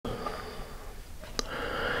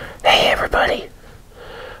everybody.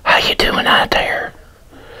 How you doing out there?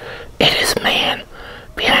 It is man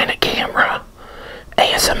behind the camera,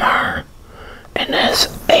 ASMR, and this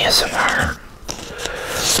ASMR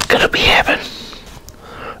gonna be having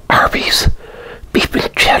Arby's beef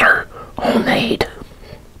and cheddar homemade.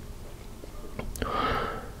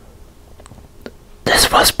 This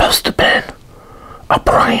was supposed to have been a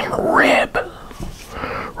prime rib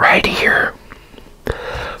right here,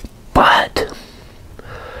 but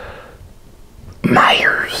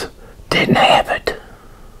Myers didn't have it.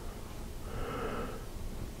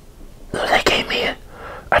 So they gave me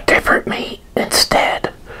a different meat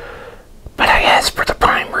instead. But I asked for the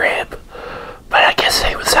prime rib. But I guess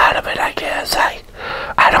they was out of it, I guess.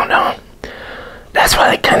 I don't know. That's what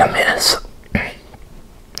I kind of miss.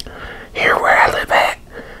 Here where I live at,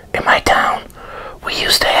 in my town, we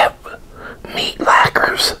used to have meat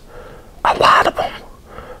lockers. A lot of them.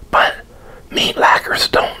 But meat lockers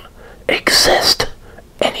don't exist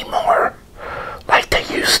anymore like they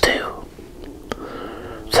used to.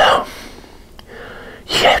 So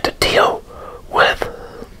you have to deal with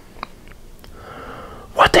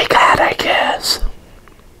what they got, I guess.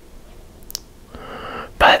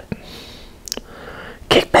 But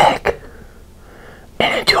kick back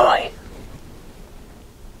and enjoy.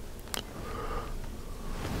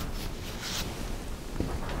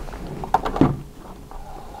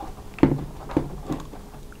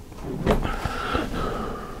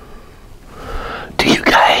 Do you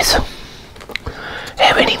guys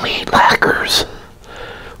have any meat lockers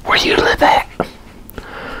where you live at?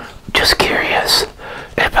 Just curious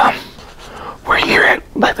if where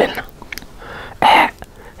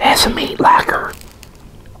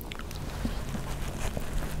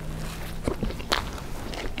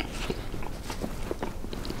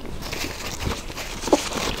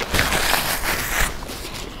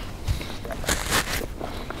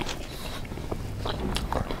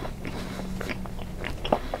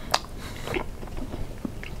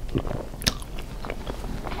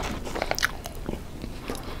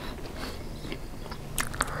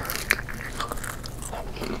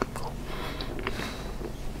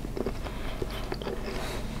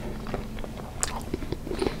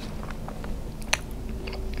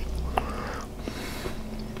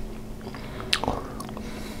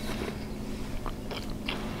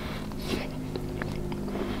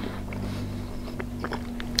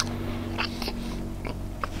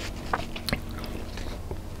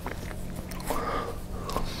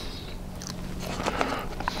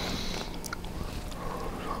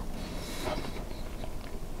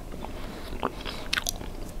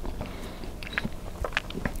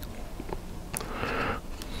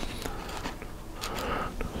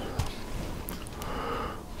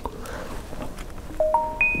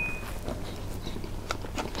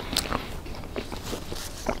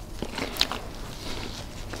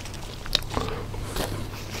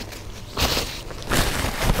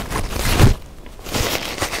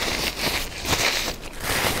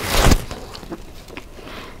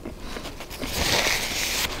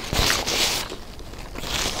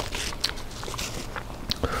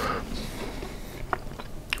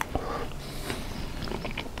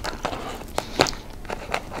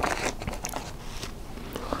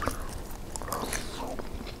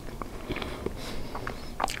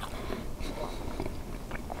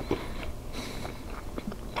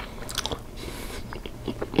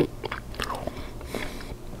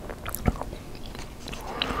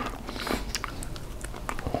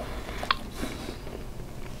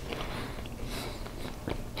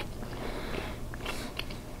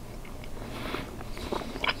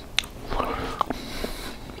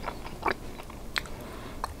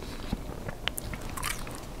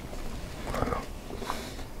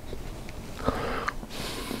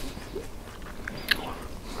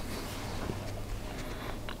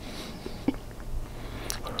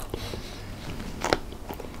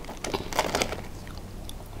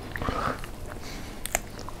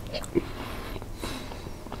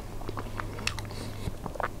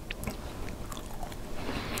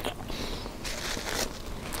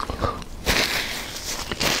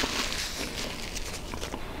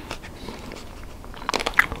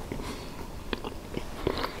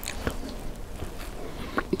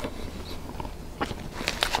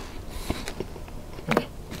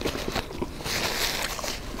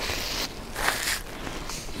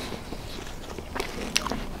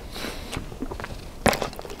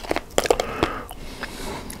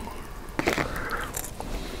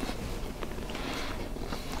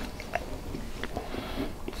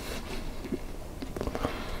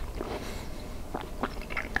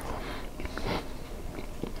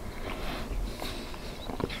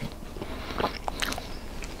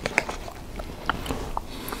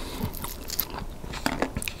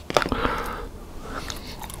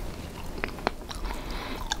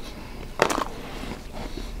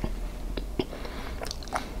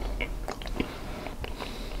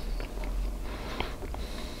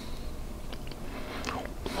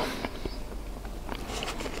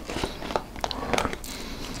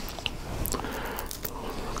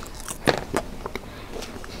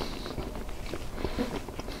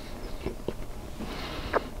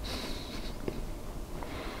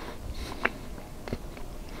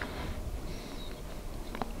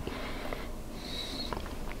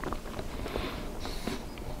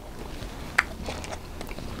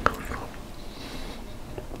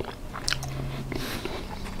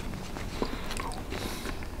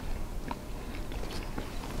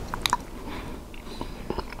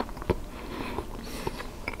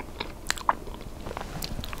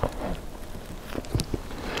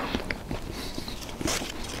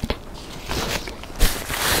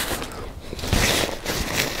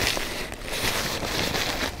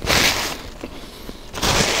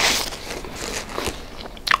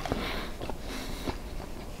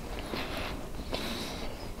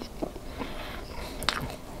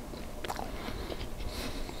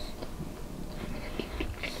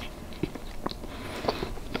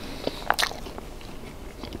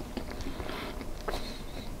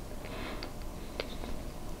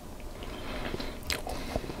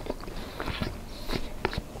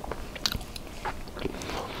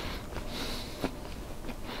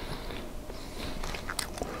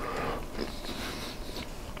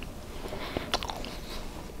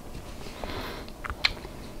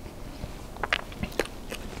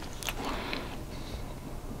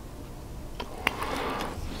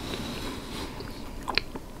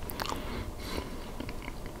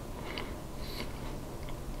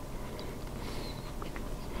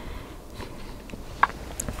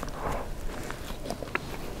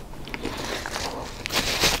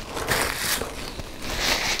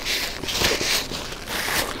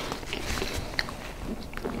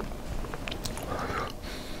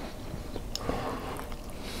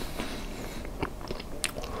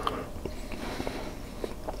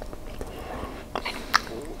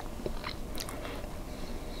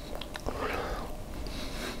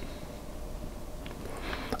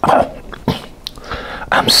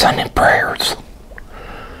I'm sending prayers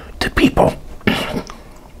to people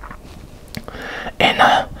in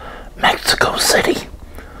Mexico City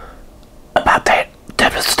about that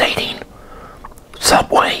devastating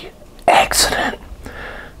subway accident.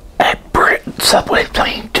 That subway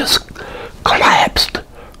plane just collapsed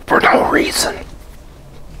for no reason.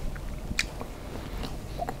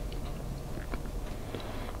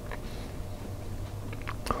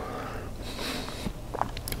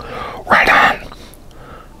 Right on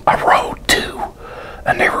a road too,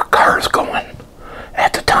 and there were cars going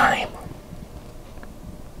at the time.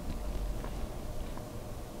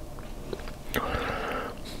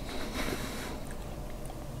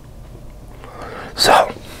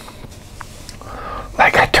 So,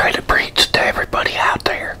 like I try to preach to everybody out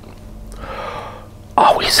there,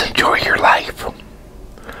 always enjoy your life,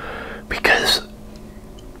 because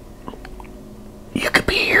you could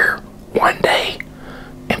be here one day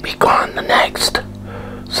and be gone the next.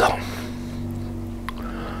 So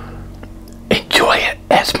enjoy it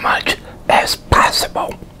as much as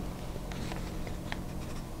possible.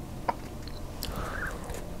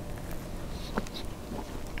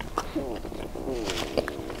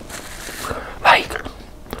 Like,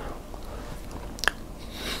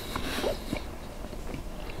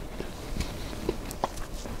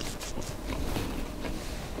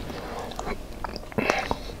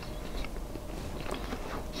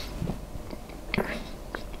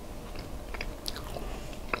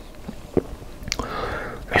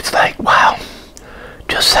 it's like, wow,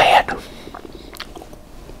 just say it.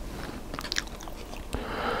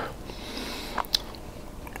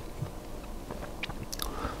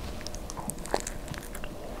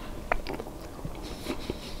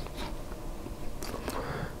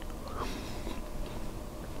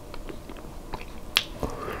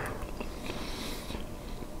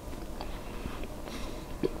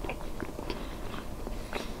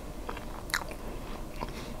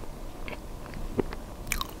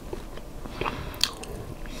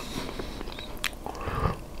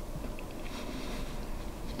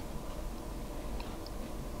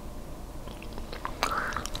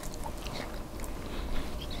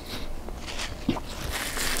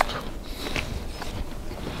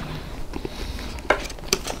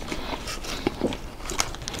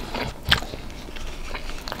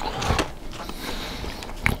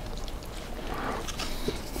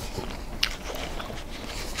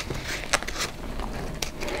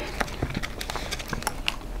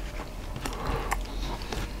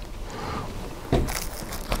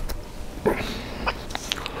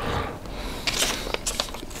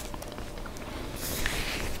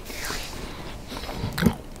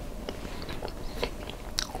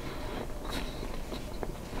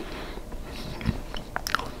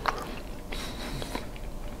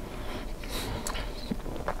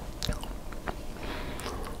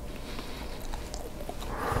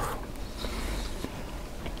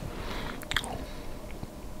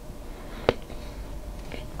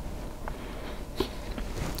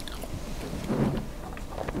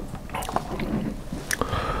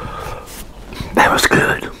 That was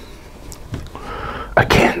good.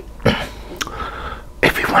 Again,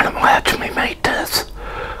 if you want to watch me make this,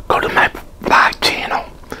 go to my blog channel.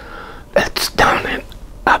 It's down in,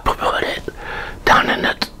 I'll put it down in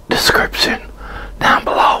the description down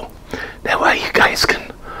below. That way you guys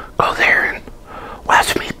can go there and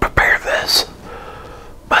watch me prepare this.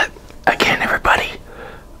 But again, everybody,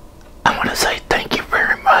 I want to say thank you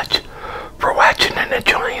very much for watching and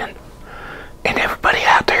enjoying. And everybody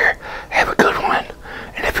out there, have a good one.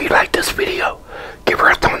 And if you like this video, give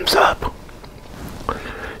her a thumbs up.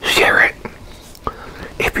 Share it.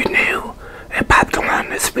 If you're new and popped on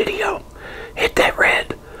this video, hit that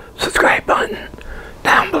red subscribe button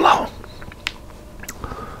down below.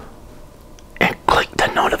 And click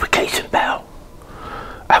the notification bell.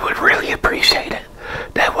 I would really appreciate it.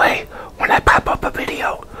 That way, when I pop up a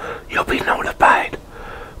video, you'll be notified.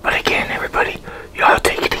 But again, everybody, y'all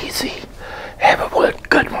take it easy. Have a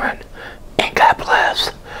good one, and God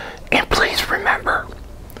bless. And please remember,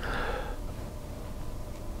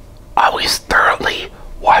 always thoroughly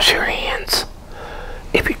wash your hands.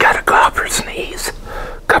 If you got a cough or sneeze,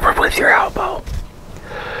 cover with your elbow.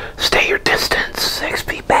 Stay your distance 6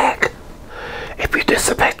 feet back. If you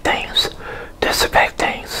disinfect things, disinfect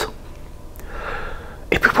things.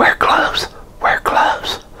 If you wear gloves, wear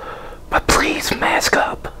gloves. But please mask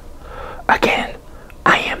up. Again,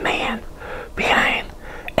 I am man behind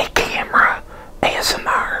a camera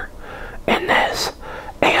ASMR, and this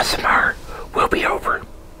ASMR will be over.